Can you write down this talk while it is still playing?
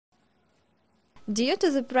Due to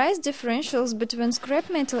the price differentials between scrap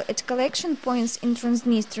metal at collection points in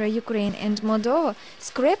Transnistria, Ukraine and Moldova,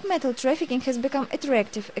 scrap metal trafficking has become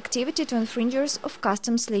attractive activity to infringers of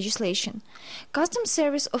customs legislation. Customs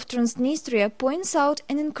Service of Transnistria points out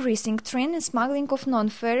an increasing trend in smuggling of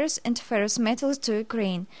non-ferrous and ferrous metals to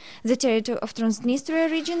Ukraine. The territory of Transnistria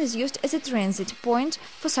region is used as a transit point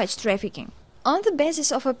for such trafficking. On the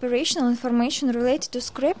basis of operational information related to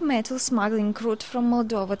scrap metal smuggling route from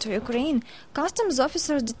Moldova to Ukraine, customs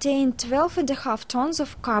officers detained 12.5 tons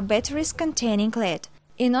of car batteries containing lead.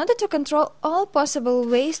 In order to control all possible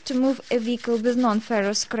ways to move a vehicle with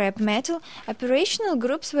non-ferrous scrap metal, operational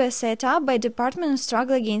groups were set up by Department of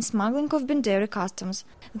Struggle Against Smuggling of Bendery Customs.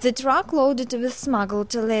 The truck loaded with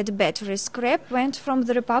smuggled lead battery scrap went from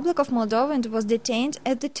the Republic of Moldova and was detained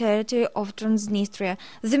at the territory of Transnistria.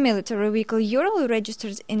 The military vehicle Ural,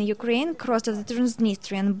 registered in Ukraine, crossed the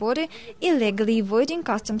Transnistrian border, illegally avoiding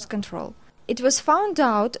customs control. It was found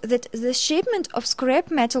out that the shipment of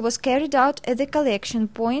scrap metal was carried out at the collection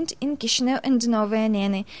point in Chisinau and Novye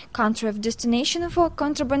Anene. Country of destination for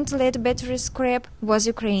contraband lead battery scrap was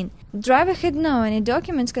Ukraine. The driver had no any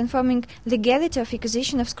documents confirming legality of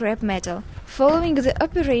acquisition of scrap metal. Following the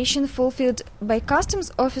operation fulfilled by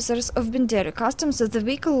customs officers of Bendery Customs, the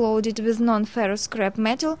vehicle loaded with non-ferrous scrap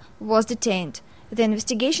metal was detained. The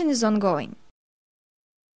investigation is ongoing.